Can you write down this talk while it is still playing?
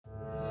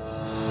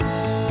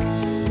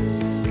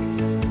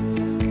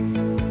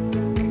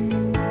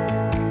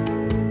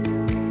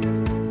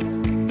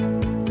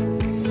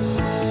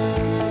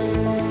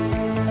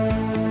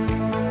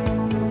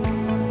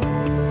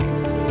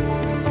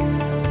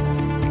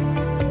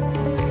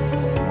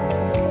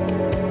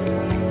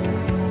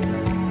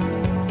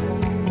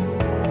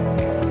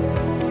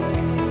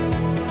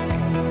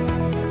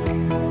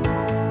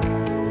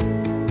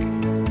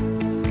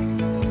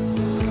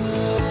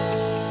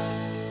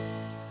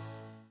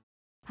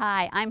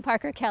Hi, I'm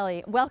Parker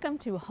Kelley. Welcome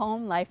to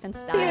Home, Life, and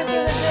Style.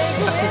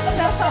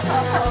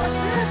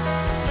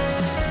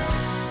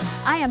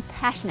 I am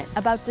passionate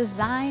about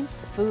design,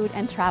 food,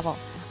 and travel.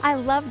 I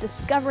love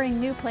discovering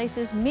new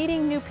places,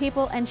 meeting new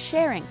people, and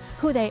sharing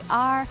who they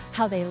are,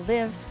 how they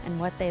live, and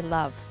what they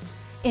love.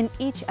 In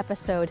each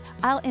episode,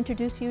 I'll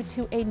introduce you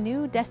to a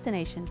new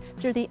destination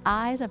through the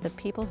eyes of the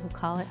people who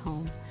call it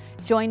home.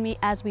 Join me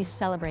as we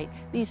celebrate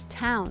these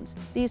towns,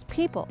 these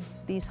people,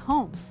 these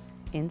homes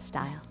in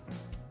style.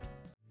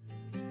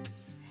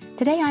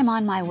 Today I'm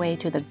on my way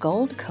to the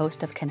Gold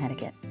Coast of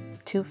Connecticut,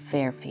 to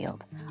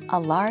Fairfield, a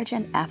large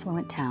and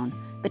affluent town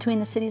between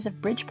the cities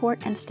of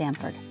Bridgeport and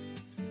Stamford.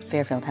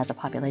 Fairfield has a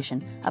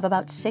population of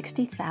about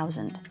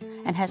 60,000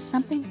 and has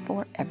something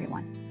for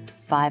everyone.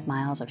 5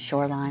 miles of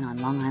shoreline on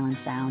Long Island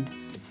Sound,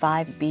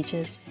 5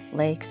 beaches,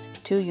 lakes,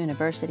 2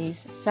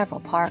 universities, several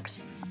parks,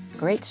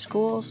 great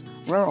schools,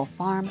 rural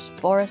farms,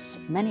 forests,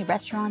 many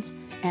restaurants,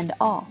 and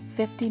all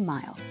 50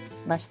 miles,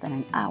 less than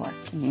an hour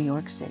to New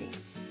York City.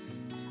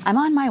 I'm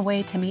on my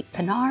way to meet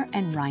Pinar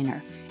and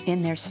Rainer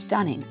in their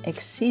stunning,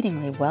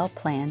 exceedingly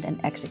well-planned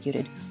and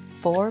executed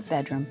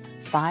 4-bedroom,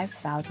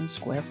 5,000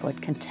 square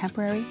foot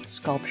contemporary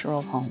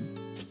sculptural home.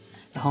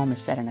 The home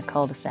is set in a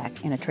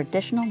cul-de-sac in a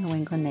traditional New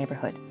England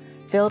neighborhood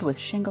filled with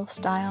shingle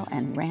style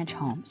and ranch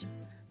homes.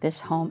 This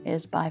home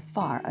is by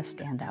far a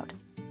standout.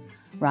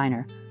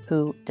 Rainer,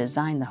 who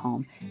designed the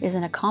home, is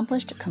an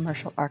accomplished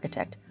commercial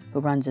architect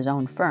who runs his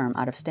own firm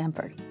out of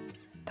Stamford.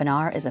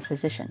 Pinar is a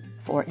physician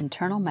for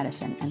internal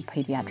medicine and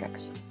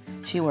pediatrics.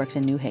 She works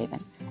in New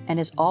Haven and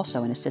is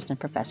also an assistant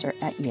professor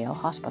at Yale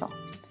Hospital.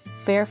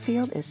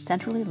 Fairfield is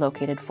centrally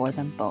located for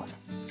them both.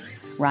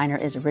 Rainer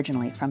is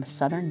originally from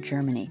southern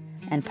Germany,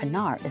 and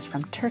Pinar is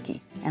from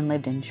Turkey and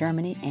lived in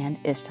Germany and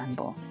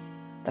Istanbul.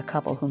 The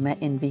couple, who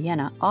met in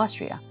Vienna,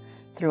 Austria,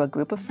 through a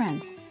group of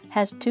friends,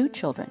 has 2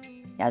 children,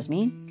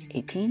 Yasmin,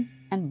 18,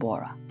 and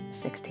Bora,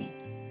 16.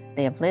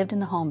 They have lived in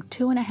the home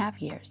 2.5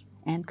 years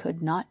and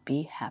could not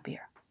be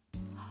happier.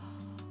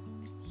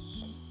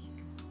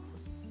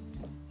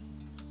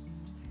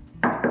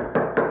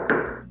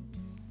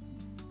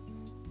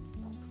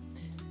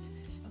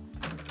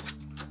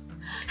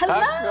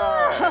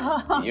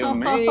 Hello! You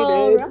made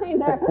it!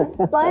 Rainer,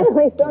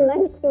 finally, so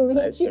nice to meet you.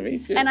 Nice to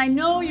meet you. And I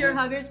know you're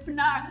huggers,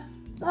 Pinar.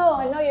 Oh,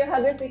 I know you're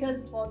huggers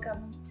because,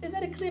 welcome. Is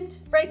that a Klimt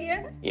right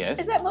here? Yes.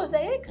 Is that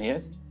mosaics?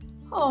 Yes.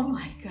 Oh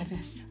my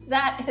goodness,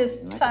 that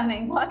is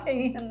stunning.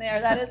 Walking in there,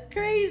 that is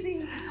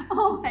crazy.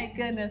 Oh my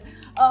goodness.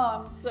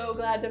 Oh, I'm so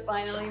glad to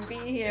finally be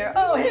here.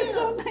 Oh, it's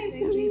so nice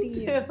to meet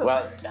you.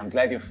 Well, I'm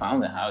glad you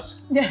found the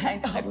house. Yeah, I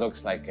know. It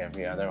looks like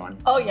every other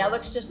one. Oh yeah, it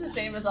looks just the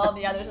same as all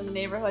the others in the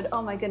neighborhood.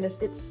 Oh my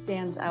goodness, it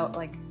stands out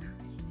like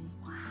crazy.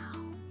 Wow.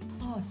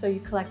 Oh, so you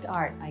collect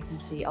art, I can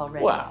see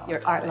already. Wow.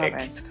 You're art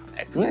lovers.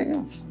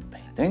 Collecting some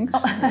paintings.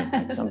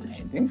 Some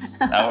paintings.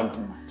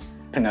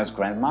 Pinar's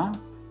grandma.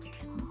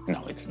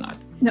 No, it's not.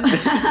 No.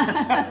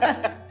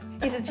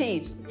 He's a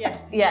tease.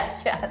 Yes.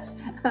 Yes, yes.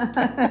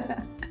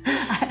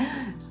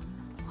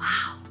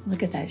 Wow,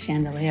 look at that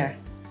chandelier.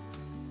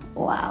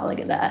 Wow, look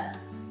at that.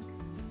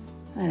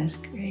 That is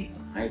great.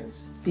 It's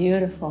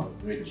Beautiful.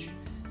 rich.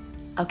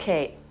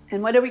 Okay,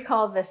 and what do we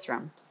call this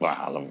room?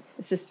 Wow.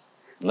 It's just...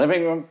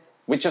 Living room.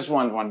 We just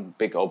want one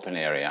big open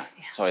area.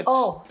 Yeah. So it's...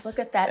 Oh, look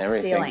at that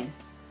ceiling.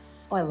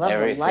 Oh, I love the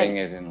light. Everything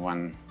is in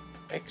one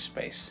big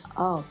space.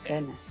 Oh,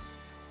 goodness.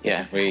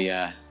 Yeah, we...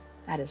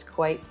 That is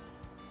quite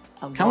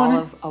a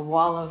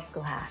wall of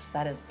glass.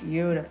 That is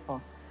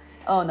beautiful.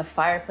 Oh, and the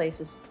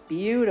fireplace is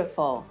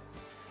beautiful.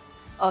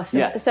 Oh,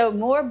 so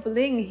more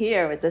bling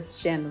here with this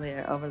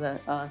chandelier over the,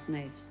 oh, it's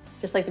nice.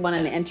 Just like the one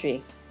in the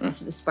entry.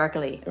 This is the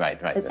sparkly. Right.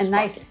 And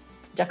nice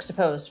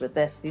juxtaposed with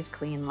this, these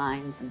clean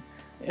lines, and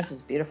this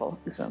is beautiful.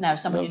 So now,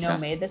 someone you know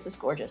made this is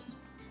gorgeous.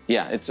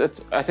 Yeah,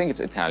 I think it's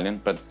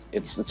Italian, but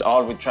it's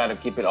all, we try to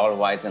keep it all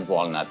white and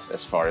walnut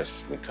as far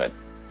as we could.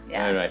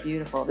 Yeah, it's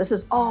beautiful. This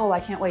is, oh, I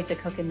can't wait to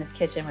cook in this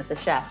kitchen with the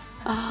chef.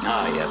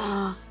 Oh, yes.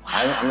 Wow.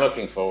 I'm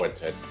looking forward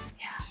to it.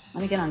 Yeah.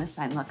 Let me get on this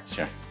side and look.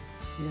 Sure.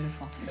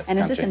 Beautiful. And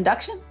is this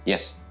induction?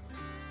 Yes.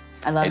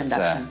 I love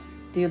induction.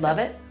 Do you love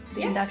it,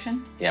 the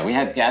induction? Yeah, we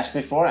had gas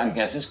before, and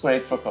gas is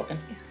great for cooking.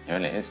 Yeah. It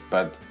really is,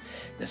 but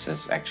this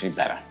is actually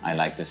better. I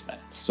like this better.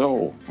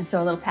 So. And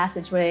so a little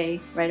passageway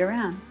right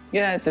around.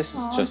 Yeah, this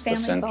is just the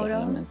central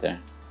element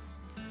there.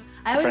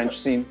 French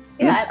scene.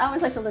 Yeah, I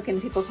always like to look in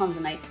people's homes,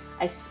 and I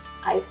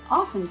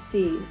often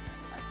see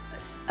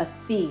a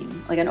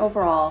theme, like an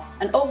overall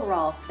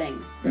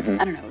thing.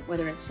 I don't know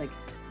whether it's like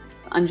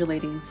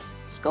undulating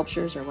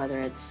sculptures or whether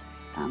it's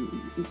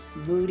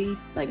moody,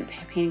 like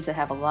paintings that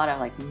have a lot of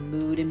like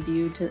mood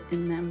imbued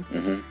in them.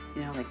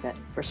 You know, like that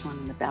first one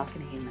in the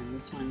balcony, and then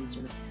this one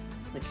sort of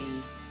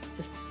looking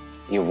just.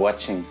 You're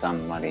watching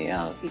somebody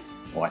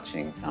else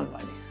watching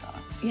somebody, so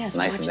it's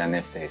nicer than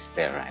if they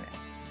stare at it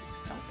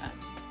sometimes.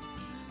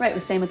 Right, it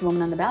was same with the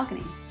woman on the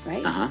balcony,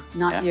 right?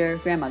 Not your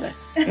grandmother.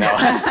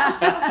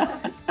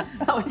 No.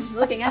 When she's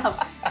looking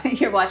out,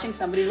 you're watching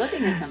somebody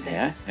looking at something.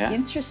 Yeah.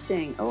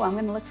 Interesting. Oh, I'm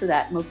going to look for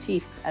that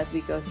motif as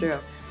we go through.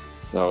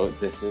 So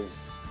this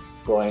is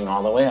going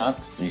all the way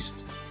up, three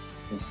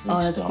stories.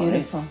 That's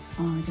beautiful.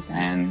 Oh, look at that.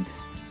 And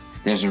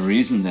there's a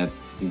reason that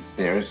these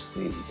stairs,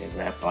 they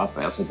wrap up.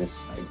 I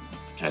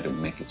try to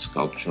make it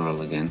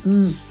sculptural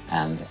again.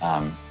 And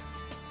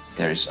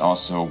there is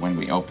also, when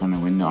we open a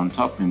window on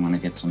top, we want to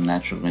get some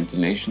natural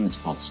ventilation. It's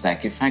called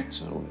stack effect,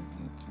 so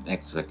it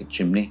acts like a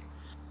chimney.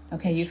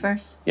 Okay, you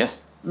first?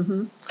 Yes.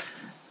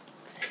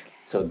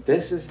 So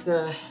this is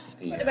the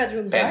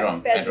bedrooms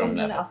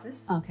and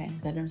office. Okay,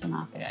 bedrooms and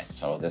office. Yeah,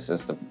 so this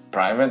is the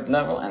private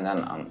level, and then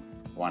on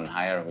one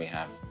higher we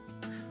have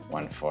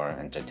one for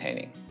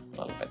entertaining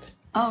a little bit.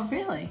 Oh,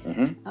 really?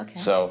 Okay.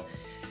 So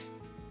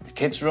the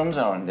kids' rooms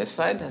are on this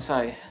side, as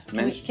I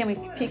mentioned. Can we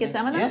peek at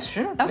some of them? Yes,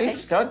 sure. Okay.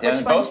 Please go.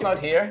 They're both not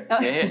here.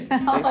 Oh. They're here.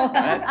 Please, go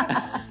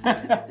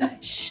ahead.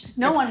 Shh,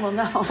 no one will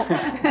know.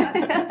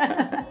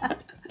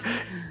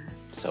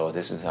 So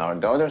this is our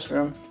daughter's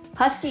room.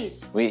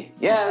 Huskies.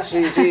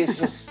 She's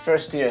just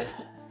first year.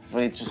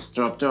 We just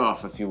dropped her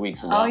off a few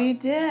weeks ago. Oh, you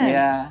did?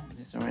 Yeah,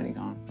 it's already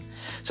gone.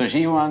 So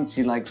she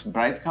likes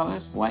bright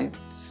colors, white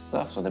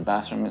stuff. So the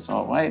bathroom is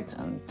all white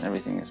and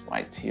everything is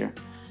white here.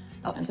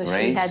 Oh, and so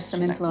grays. she had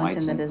some influence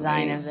in the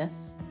design of grays.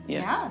 this.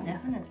 Yes. Yeah,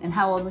 definitely. And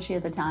how old was she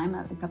at the time?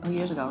 A couple of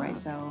years ago, right?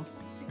 So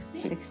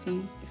 16.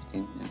 16.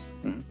 15,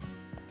 yeah.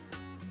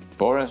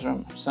 Bora's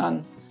room, her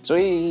son. So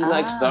he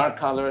likes dark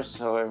colors,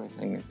 so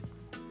everything is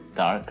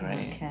dark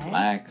gray,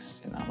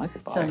 blacks, like a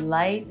boy. So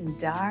light and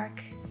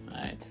dark.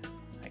 Right.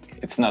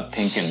 It's not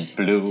pink and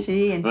blue,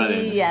 She and but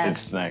he,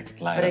 it's like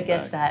light. But it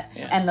gets dark. that.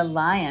 Yeah. And the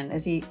lion,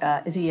 is he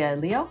a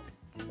Leo?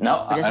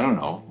 No, I don't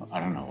know. I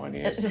don't know what he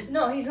is.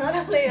 No, he's not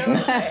a Leo.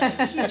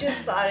 He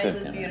just thought it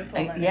was beautiful.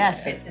 And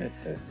yes.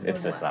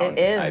 It's a sound It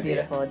is idea.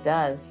 beautiful, it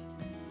does.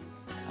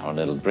 It's our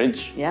little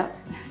bridge. Yep,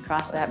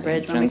 cross that the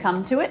bridge when we entrance.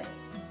 come to it,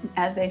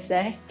 as they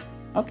say.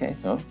 Okay,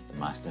 so it's the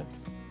master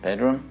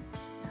bedroom.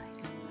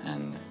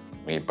 And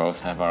we both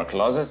have our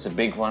closets, a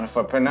big one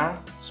for Pinar,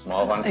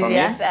 small one for me.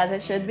 Yes, as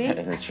it should be.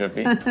 It should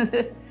be.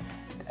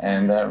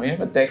 And we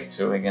have a deck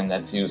too, again,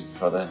 that's used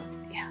for the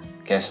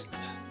guest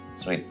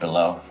suite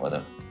below for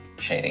the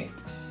shading.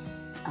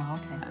 Oh,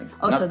 okay. And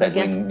Oh, not so the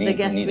that we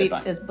guest need suite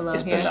it, is below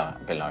it's here?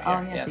 below here,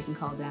 Oh, yes, yes. you can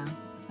call down,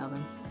 tell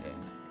them.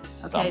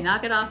 Yeah. Okay,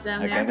 knock it off down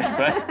there.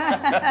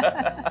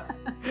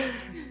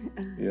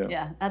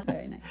 Yeah, that's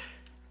very nice.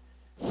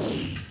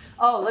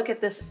 Oh, look at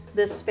this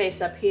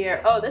space up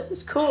here. Oh, this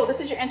is cool. This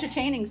is your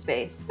entertaining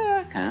space.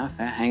 Kind of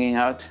hanging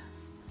out.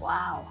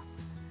 Wow.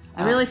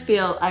 I really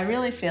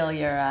feel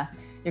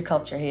your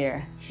culture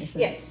here. This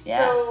is, yes.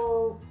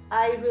 So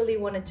I really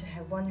wanted to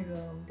have one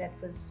room that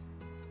was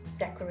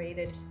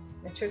decorated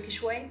in a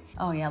Turkish way.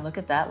 Oh yeah, look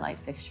at that light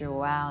fixture.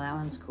 Wow, that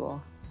one's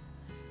cool.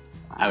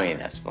 Wow. I mean,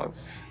 that's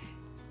what's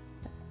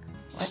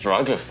a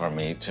struggle for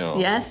me to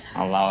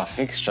allow a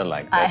fixture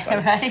like this.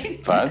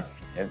 Right? But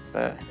it's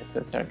a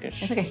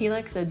Turkish. It's like a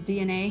helix, a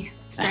DNA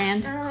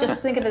strand.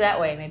 Just think of it that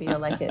way. Maybe you'll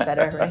like it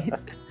better, right?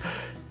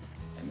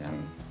 And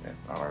then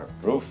our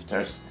roof,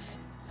 there's...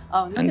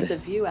 Oh, look at the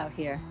view out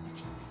here.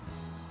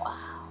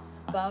 Wow.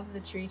 Above the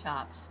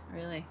treetops,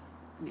 really.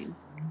 I mean,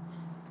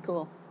 it's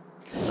cool.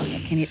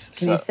 Okay, can you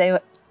say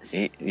what?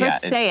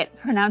 First say it,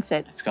 pronounce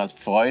it. It's called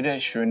Freude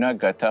schöner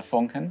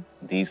Götterfunken,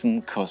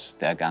 diesen Kuss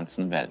der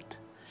ganzen Welt.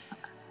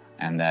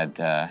 And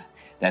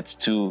that's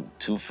two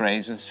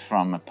phrases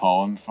from a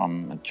poem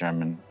from a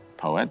German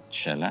poet,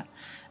 Schiller,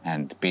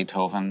 and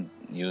Beethoven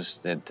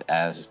used it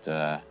as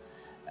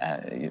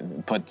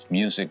put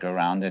music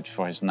around it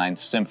for his 9th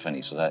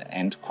Symphony. So the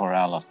end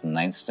chorale of the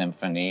 9th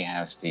Symphony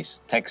has these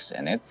texts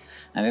in it,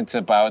 and it's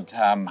about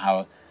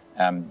how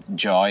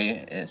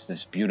joy is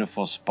this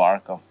beautiful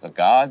spark of the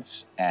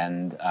gods,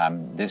 and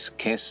this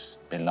kiss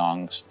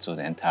belongs to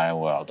the entire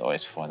world, or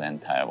is for the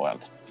entire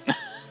world.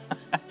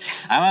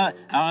 I'm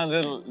a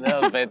little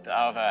bit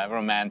of a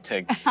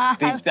romantic,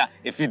 deep down,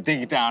 if you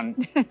dig down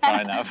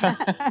far enough.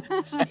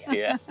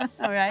 Yeah.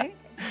 All right.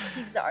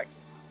 He's the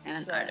artist.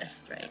 And an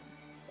artist, right?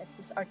 That's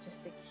his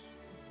artistic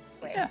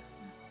way.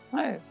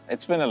 Yeah.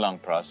 It's been a long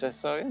process,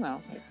 so,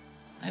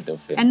 I do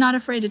feel. And not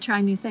afraid to try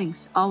new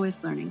things.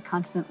 Always learning,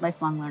 constant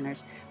lifelong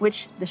learners,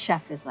 which the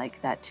chef is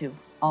like that too.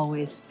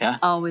 Always,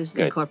 always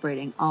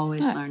incorporating,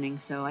 always learning.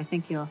 So I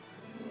think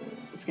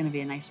it's going to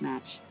be a nice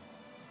match.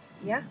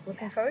 Yeah,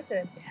 looking forward to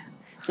it. Yeah.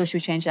 So should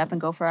we change up and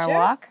go for our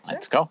walk?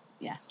 Let's go.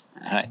 Yes.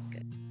 All right.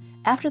 Good.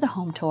 After the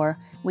home tour,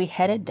 we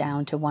headed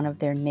down to one of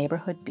their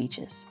neighborhood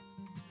beaches.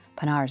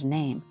 Pinar's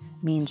name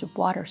means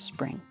water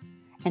spring,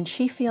 and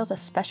she feels a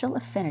special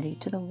affinity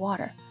to the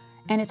water.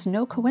 And it's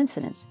no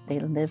coincidence they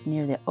live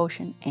near the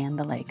ocean and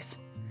the lakes.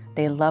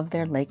 They love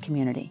their lake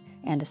community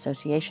and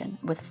association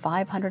with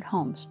 500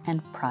 homes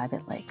and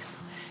private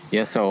lakes.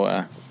 Yeah,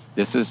 so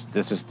this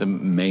is the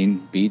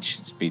main beach.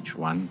 It's beach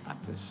 1,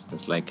 but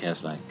this lake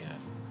has like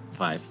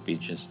 5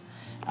 beaches.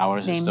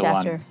 Ours is the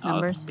one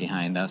out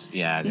behind us.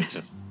 Yeah, they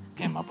just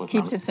came up with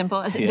Keeps it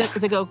simple. Does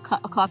it go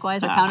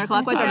clockwise or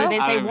counterclockwise, or do they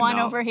say one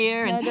over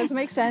here? No, it doesn't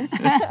make sense. We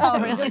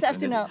just have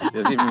to know.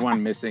 There's even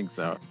one missing,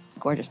 so.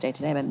 Gorgeous day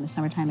today, but in the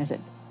summertime, is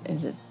it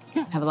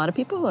have a lot of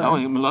people? Or? Oh,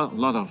 a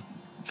lot of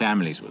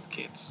families with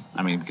kids.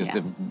 I mean, because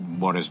the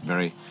water is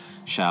very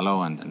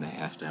shallow, and they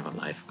have to have a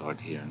lifeguard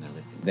here and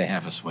everything. They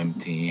have a swim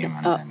team,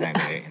 and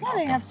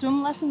they have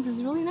swim lessons.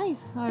 It's really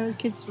nice. Our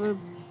kids were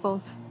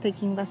both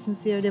taking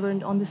lessons here. They were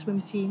on the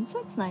swim team, so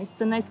it's nice.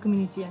 It's a nice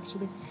community,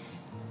 actually.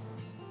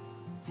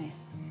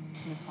 Nice.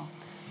 Beautiful.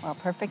 Well,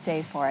 perfect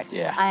day for it.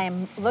 Yeah.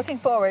 I'm looking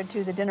forward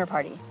to the dinner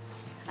party.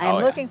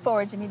 I'm looking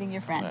forward to meeting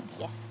your friends.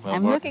 Yes.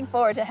 I'm looking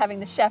forward to having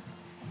the chef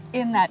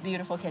in that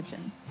beautiful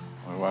kitchen.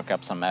 We'll work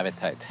up some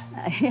appetite.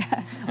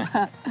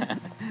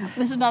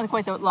 This is not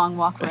quite the long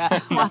walk for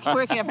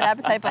working up an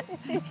appetite, but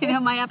you know,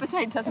 my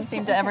appetite doesn't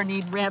seem to ever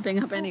need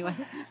ramping up anyway.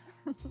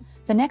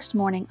 The next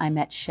morning, I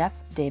met Chef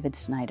David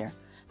Snyder,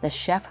 the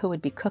chef who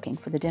would be cooking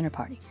for the dinner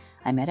party.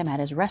 I met him at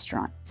his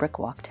restaurant,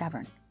 Brickyard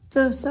Tavern.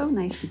 So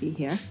nice to be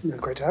here. Yeah,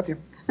 great to have you.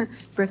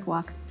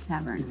 Brickyard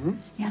Tavern.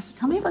 Yeah, so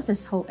tell me about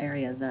this whole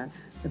area, the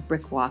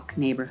Brickyard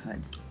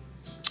neighborhood.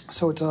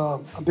 So it's a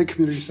big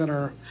community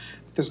center.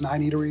 There's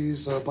 9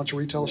 eateries, a bunch of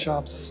retail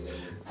shops,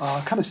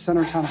 kind of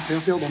center town of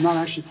Fairfield. I'm not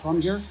actually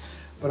from here,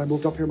 but I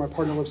moved up here. My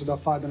partner lives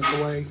about 5 minutes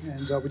away,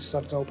 and we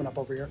decided to open up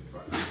over here.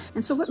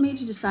 And so what made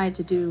you decide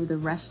to do the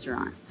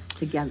restaurant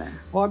together?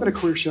 Well, I've been a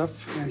career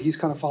chef, and he's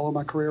kind of followed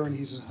my career, and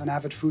he's an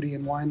avid foodie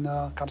and wine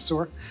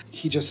connoisseur.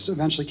 He just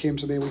eventually came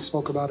to me, we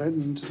spoke about it,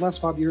 and the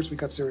last 5 years we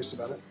got serious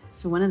about it.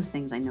 So one of the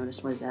things I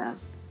noticed was a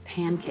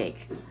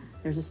pancake.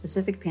 There's a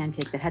specific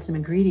pancake that had some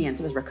ingredients.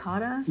 It was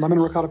ricotta? Lemon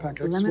ricotta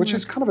pancakes, which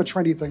is kind of a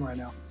trendy thing right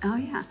now. Oh,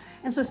 yeah.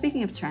 And so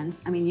speaking of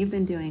trends, I mean, you've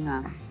been doing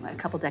a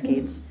couple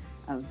decades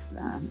of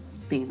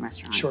being in the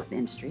restaurant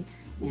industry.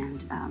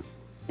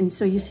 And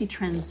so you see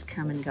trends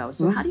come and go.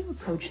 So how do you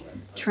approach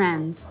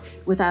trends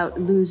without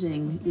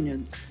losing, you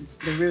know,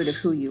 the root of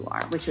who you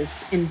are, which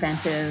is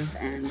inventive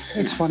and...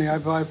 It's funny.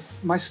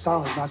 My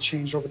style has not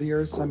changed over the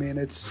years. I mean,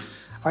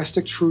 I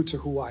stick true to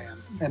who I am.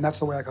 And that's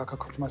the way I got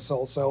cooked for my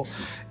soul. So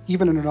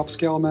even in an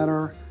upscale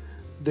manner,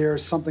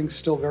 there's something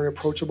still very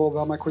approachable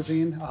about my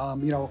cuisine.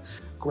 You know,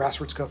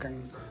 grassroots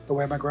cooking, the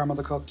way my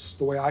grandmother cooked,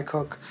 the way I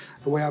cook,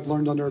 the way I've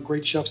learned under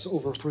great chefs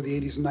through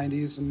the 80s and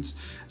 90s, and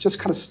just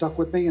kind of stuck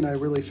with me, and I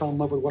really fell in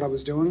love with what I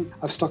was doing.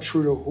 I've stuck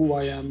true to who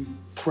I am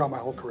throughout my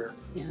whole career.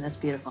 Yeah, that's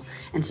beautiful.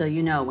 And so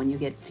you know when you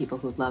get people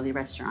who love the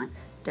restaurant,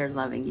 they're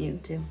loving you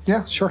too.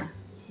 Yeah, sure.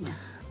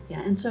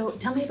 Yeah, and so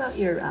tell me about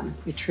your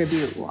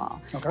tribute wall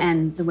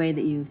and the way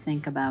that you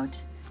think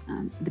about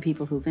the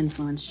people who've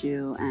influenced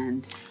you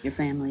and your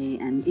family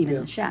and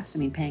even the chefs. I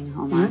mean, paying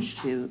homage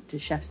to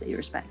chefs that you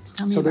respect.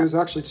 Tell me So there's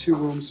actually 2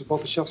 rooms,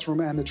 both the chef's room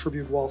and the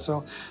tribute wall.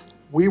 So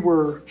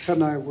Ted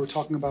and I were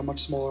talking about a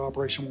much smaller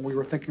operation when we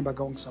were thinking about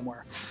going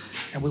somewhere.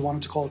 And we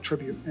wanted to call it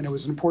tribute. And it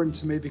was important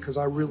to me because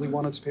I really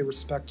wanted to pay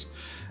respect,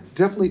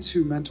 definitely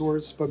to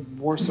mentors, but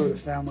more so to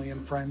family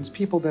and friends,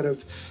 people that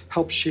have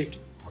helped shape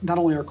not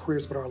only our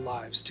careers but our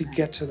lives to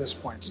get to this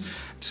point,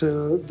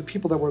 to the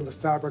people that were the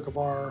fabric of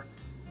our,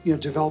 you know,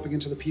 developing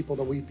into the people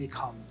that we've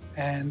become.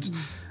 And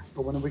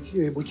but when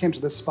we came to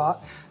this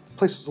spot, the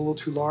place was a little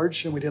too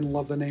large, and we didn't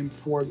love the name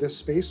for this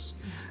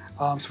space.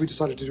 So we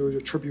decided to do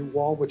a tribute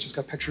wall, which has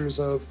got pictures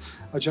of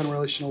a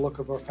generational look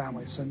of our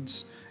families, and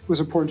it was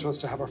important to us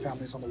to have our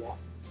families on the wall.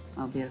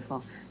 Oh,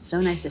 beautiful!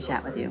 So nice to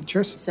chat with you.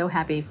 Cheers. So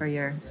happy for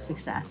your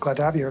success. Glad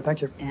to have you here.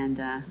 Thank you.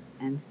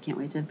 And can't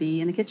wait to be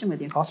in the kitchen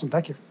with you. Awesome.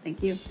 Thank you.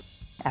 Thank you.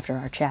 After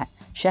our chat,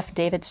 Chef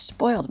David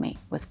spoiled me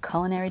with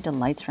culinary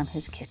delights from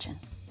his kitchen.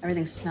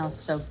 Everything smells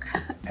so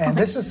good. And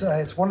this is,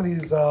 it's one of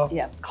these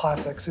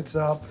classics. It's,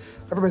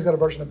 everybody's got a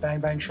version of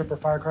Bang Bang shrimp or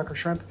firecracker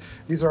shrimp.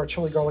 These are our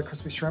chili garlic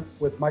crispy shrimp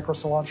with micro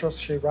cilantro,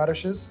 shaved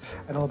radishes,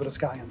 and a little bit of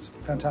scallions.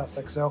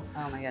 Fantastic. So,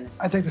 oh my goodness.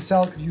 I think the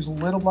salad could use a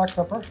little black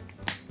pepper.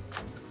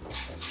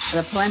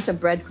 The polenta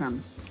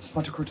breadcrumbs.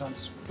 Polenta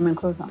croutons.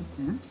 Crouton.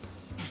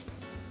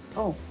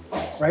 Oh.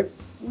 Right?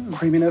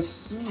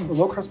 Creaminess, a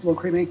little crisp, a little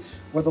creamy,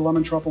 with the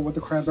lemon truffle, with the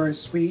cranberries,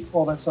 sweet,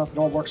 all that stuff, it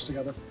all works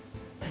together.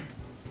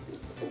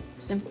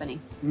 Symphony.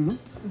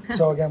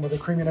 So again, with the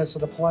creaminess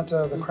of the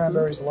polenta, the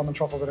cranberries, the lemon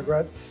truffle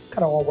vinaigrette,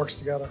 kind of all works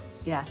together.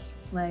 Yes,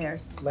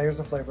 layers. Layers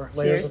of flavor,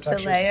 layers of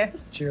textures. Cheers to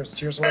layers. Cheers,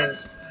 cheers to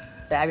layers.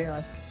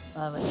 Fabulous,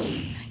 love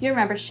it. You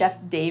remember Chef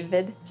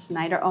David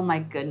Snyder? Oh my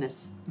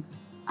goodness.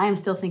 I am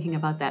still thinking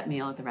about that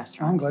meal at the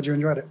restaurant. I'm glad you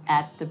enjoyed it.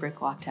 At the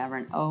Brickyard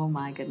Tavern. Oh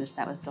my goodness,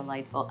 that was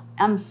delightful.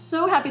 I'm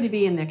so happy to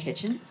be in their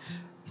kitchen.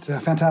 It's a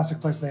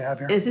fantastic place they have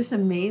here. Is this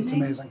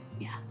amazing? It's amazing.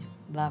 Yeah,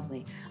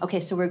 lovely. Okay,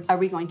 so are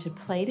we going to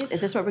plate it? Is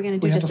this what we're going to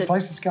do? We have to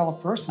slice the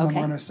scallop first, and then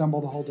we're going to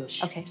assemble the whole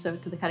dish. Okay, so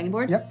to the cutting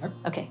board? Yep.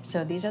 Okay,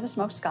 so these are the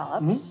smoked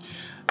scallops.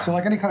 So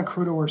like any kind of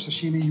crudo or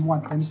sashimi, you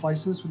want thin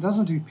slices. It doesn't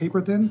have to be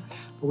paper thin,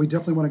 but we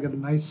definitely want to get a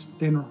nice,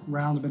 thin,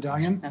 round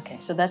medallion. Okay,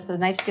 so that's the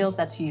knife skills.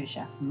 That's you,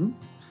 Chef.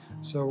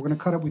 So we're going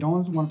to cut it. We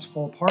don't want it to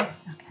fall apart.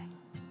 Okay.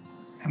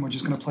 And we're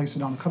just going to place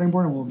it on the cutting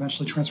board, and we'll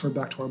eventually transfer it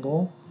back to our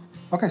bowl.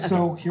 Okay,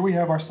 so here we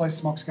have our sliced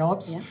smoked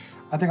scallops. Yeah.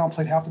 I think I'll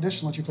plate half the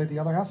dish and let you plate the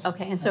other half.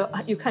 Okay, and so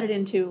you cut it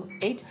into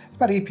 8?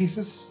 About 8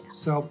 pieces.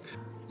 So.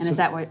 And is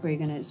that where you're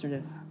going to sort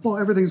of... Well,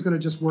 everything's going to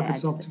just work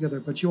itself together,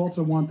 but you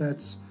also want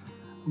that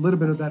a little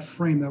bit of that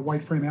frame, that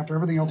white frame. After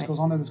everything else goes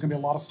on there's going to be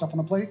a lot of stuff on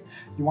the plate.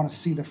 You want to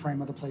see the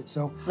frame of the plate.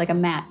 So like a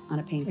mat on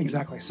a painting.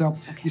 Exactly. So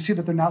you see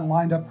that they're not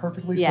lined up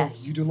perfectly. Yes.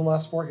 So you do the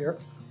last 4 here.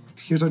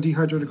 Here's our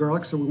dehydrated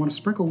garlic. So we want to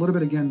sprinkle a little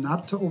bit again,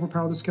 not to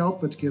overpower the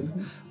scalp, but to give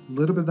a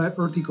little bit of that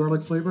earthy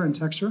garlic flavor and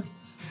texture.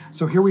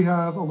 So here we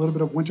have a little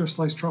bit of winter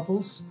sliced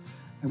truffles,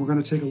 and we're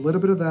going to take a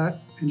little bit of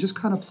that and just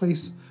kind of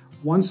place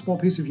one small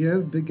piece. If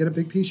you get a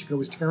big piece, you can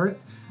always tear it.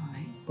 All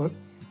right. But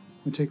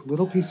we take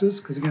little pieces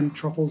because again,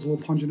 truffle is a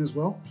little pungent as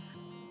well.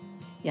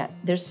 Yeah,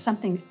 there's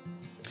something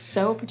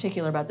so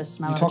particular about the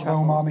smell of the truffle. You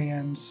talk about truffle. umami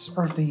and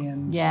earthy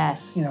and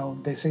yes. You know,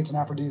 they say it's an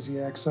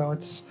aphrodisiac, so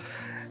it's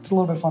a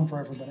little bit fun for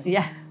everybody.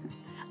 Yeah,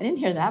 I didn't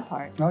hear that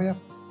part. Oh yeah.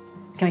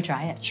 Can we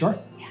try it? Sure.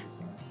 Yeah.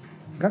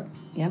 Okay.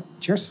 Yep.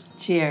 Cheers.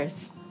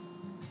 Cheers.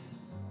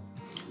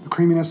 The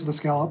creaminess of the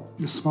scallop,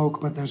 the smoke,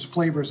 but there's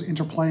flavors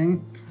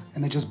interplaying,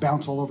 and they just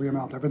bounce all over your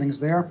mouth. Everything's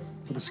there,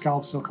 but the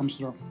scallop still comes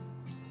through.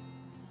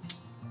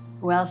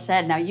 Well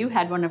said. Now you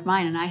had one of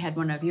mine and I had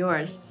one of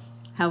yours.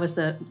 How was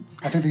the...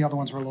 I think the other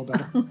ones were a little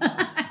better.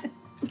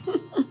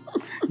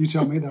 You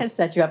tell me, though. I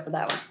set you up for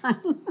that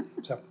one.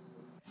 So.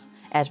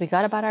 As we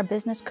got about our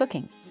business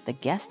cooking, the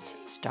guests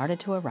started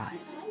to arrive.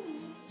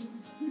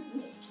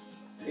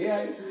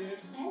 Yeah,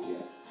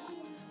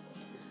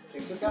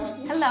 thanks for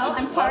coming. Hello,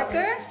 I'm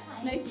Parker.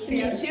 Nice to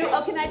meet you.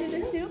 Oh, can I do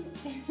this too?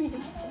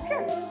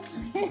 Sure.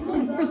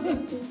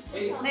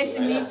 Nice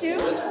to meet you.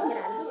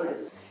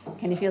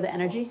 Can you feel the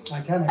energy? I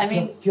can.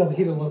 I feel the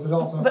heat a little bit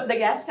also. But the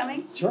gas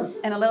coming? Sure.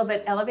 And a little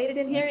bit elevated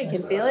in here, you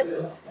can feel it.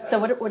 So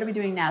what are we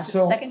doing now?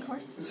 So, second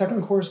course?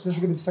 Second course, this is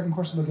going to be the second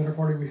course of the dinner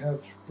party. We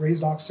have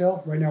braised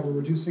oxtail. Right now we're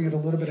reducing it a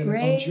little bit in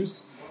its own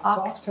juice. Oxtail.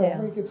 So oxtail,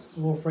 everybody gets a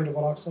little afraid of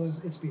what oxtail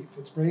is. It's beef.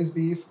 It's braised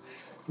beef.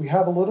 We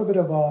have a little bit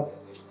of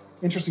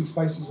interesting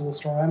spices, a little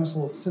star anise, a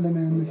little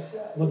cinnamon,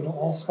 a little bit of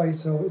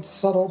allspice. So it's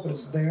subtle, but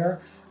it's there.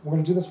 We're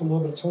going to do this with a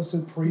little bit of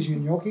toasted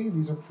Parisian gnocchi.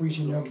 These are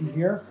Parisian gnocchi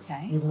here.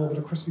 Okay. We have a little bit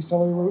of crispy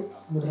celery root,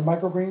 a little bit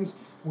of microgreens.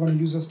 We're going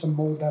to use this to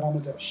mold that on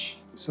the dish.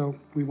 So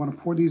we want to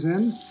pour these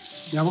in.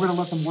 Now we're going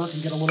to let them work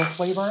and get a little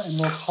flavor and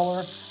a little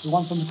color. We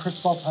want them to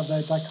crisp up, have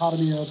that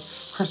dichotomy of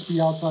crispy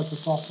outside to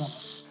soft center.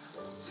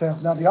 So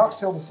now the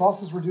oxtail, the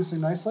sauce is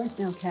reducing nicely.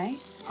 Okay.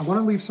 I want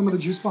to leave some of the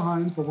juice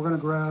behind, but we're going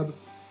to grab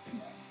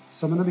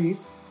some of the meat.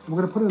 And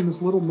we're going to put it in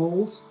this little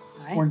mold.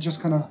 Right. We're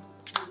just going to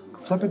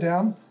flip it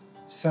down,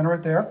 center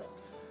it there.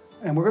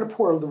 And we're going to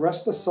pour the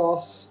rest of the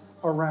sauce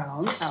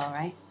around. All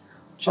right.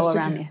 Just all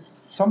around you.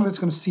 Some of it's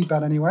going to seep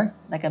out anyway.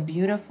 Like a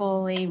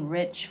beautifully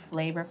rich,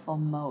 flavorful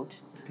moat.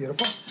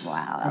 Beautiful.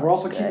 Wow. And we're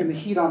also keeping the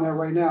heat on there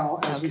right now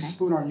as we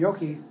spoon our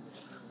gnocchi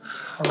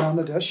around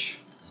the dish.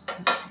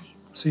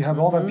 So you have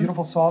all that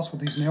beautiful sauce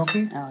with these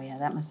gnocchi. Oh yeah,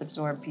 that must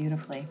absorb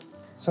beautifully.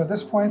 So at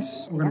this point,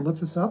 we're going to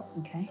lift this up.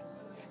 Okay.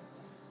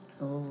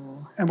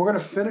 Oh. And we're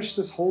going to finish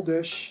this whole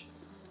dish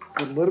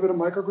with a little bit of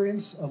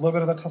microgreens, a little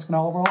bit of that Tuscan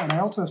olive oil, and I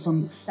also have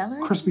some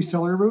crispy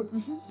celery root.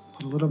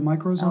 Put a little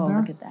micros on there.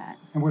 Look at that.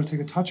 And we're going to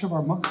take a touch of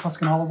our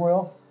Tuscan olive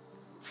oil.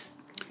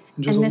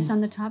 And this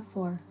on the top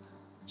for?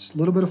 Just a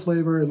little bit of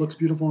flavor. It looks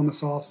beautiful in the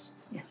sauce.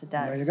 Yes, it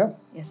does. There you go.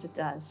 Yes, it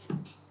does.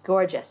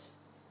 Gorgeous.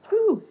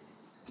 Woo.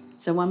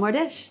 So one more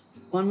dish.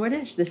 One more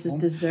dish. This is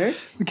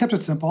dessert. We kept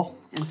it simple.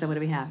 And so what do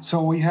we have?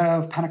 So we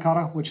have panna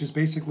cotta, which is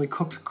basically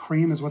cooked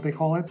cream is what they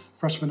call it.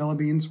 Fresh vanilla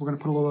beans. We're going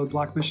to put a little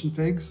black mission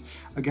figs.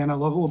 Again, I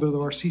love a little bit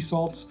of our sea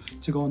salts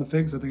to go in the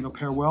figs. I think it'll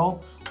pair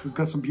well. We've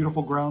got some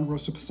beautiful ground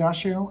roasted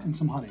pistachio and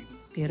some honey.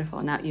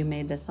 Beautiful. Now you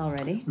made this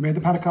already. We made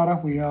the panna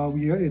cotta.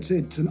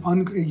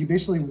 You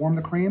basically warm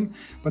the cream,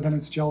 but then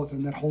it's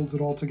gelatin that holds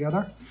it all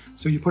together.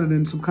 So you put it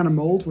in some kind of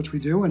mold, which we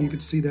do, and you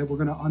can see that we're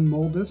going to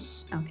unmold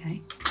this.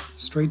 Okay.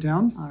 Straight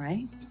down. All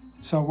right.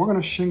 So we're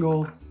going to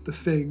shingle the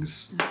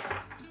figs.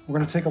 We're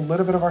going to take a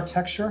little bit of our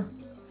texture.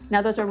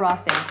 Now those are raw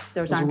figs.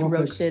 Those aren't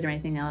roasted figs. or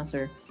anything else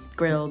or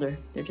grilled or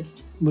they're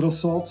just... Little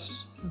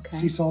salts,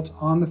 sea salts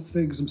on the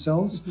figs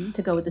themselves.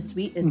 To go with the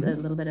sweet is a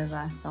little bit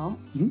of salt.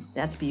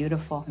 That's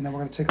beautiful. And then we're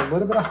going to take a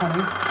little bit of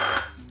honey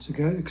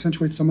to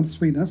accentuate some of the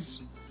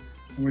sweetness.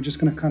 And we're just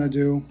going to kind of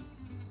do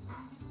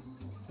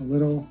a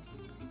little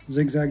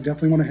zigzag.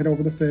 Definitely want to hit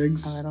over the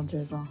figs. A little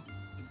drizzle.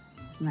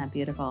 Isn't that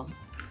beautiful?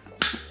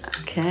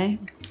 Okay.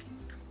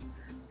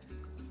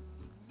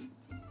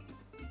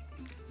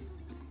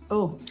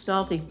 Oh,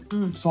 salty.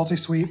 Salty,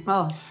 sweet.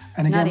 Oh,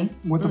 and again,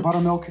 nutty. with the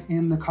buttermilk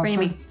in the custard,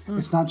 Creamy.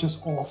 it's not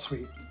just all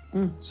sweet.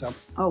 So.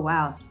 Oh,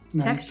 wow.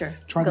 Texture.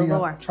 Try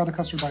galore. the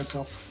custard by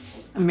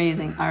itself.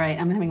 Amazing. All right,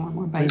 I'm having one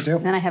more bite. Please do.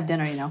 Then I have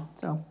dinner, you know,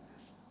 so.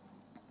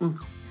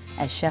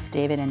 As Chef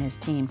David and his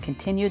team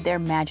continued their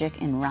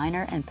magic in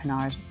Rainer and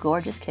Pinar's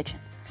gorgeous kitchen,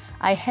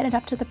 I headed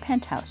up to the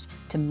penthouse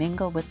to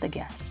mingle with the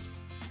guests.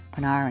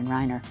 Pinar and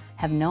Rainer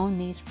have known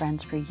these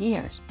friends for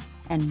years,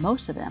 and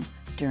most of them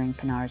during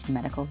Pinar's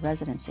medical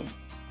residency.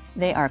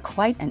 They are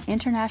quite an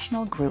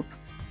international group,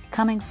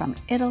 coming from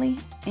Italy,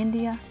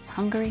 India,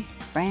 Hungary,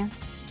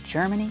 France,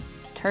 Germany,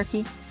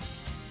 Turkey.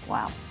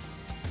 Wow.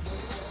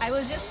 I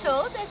was just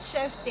told that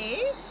Chef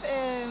Dave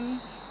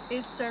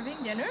is serving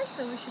dinner,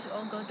 so we should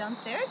all go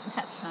downstairs.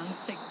 That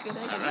sounds like a good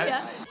idea.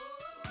 Right.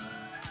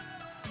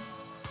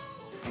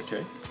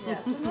 Okay. Yeah,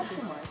 so not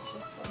too much.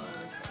 Just a little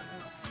bit.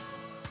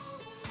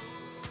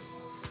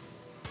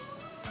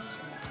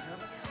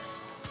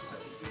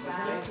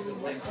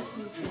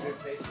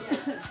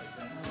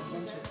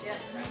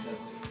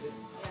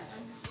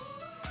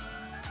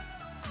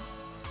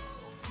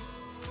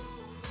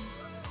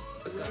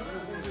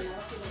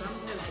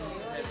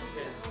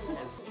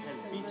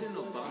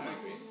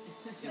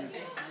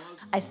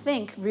 I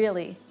think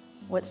really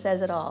what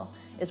says it all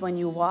is when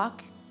you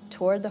walk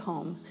toward the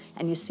home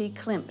and you see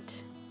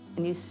Klimt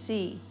and you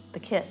see the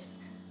kiss.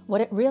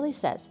 What it really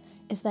says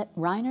is that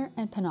Rainer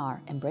and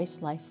Pinar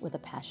embrace life with a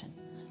passion,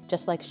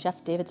 just like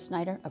Chef David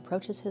Snyder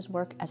approaches his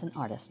work as an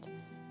artist.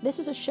 This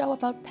is a show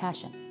about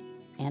passion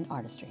and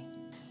artistry.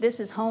 This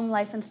is Home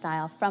Life and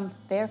Style from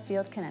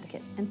Fairfield,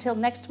 Connecticut. Until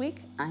next week,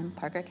 I'm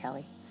Parker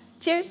Kelley.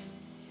 Cheers!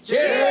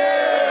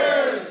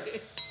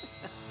 Cheers!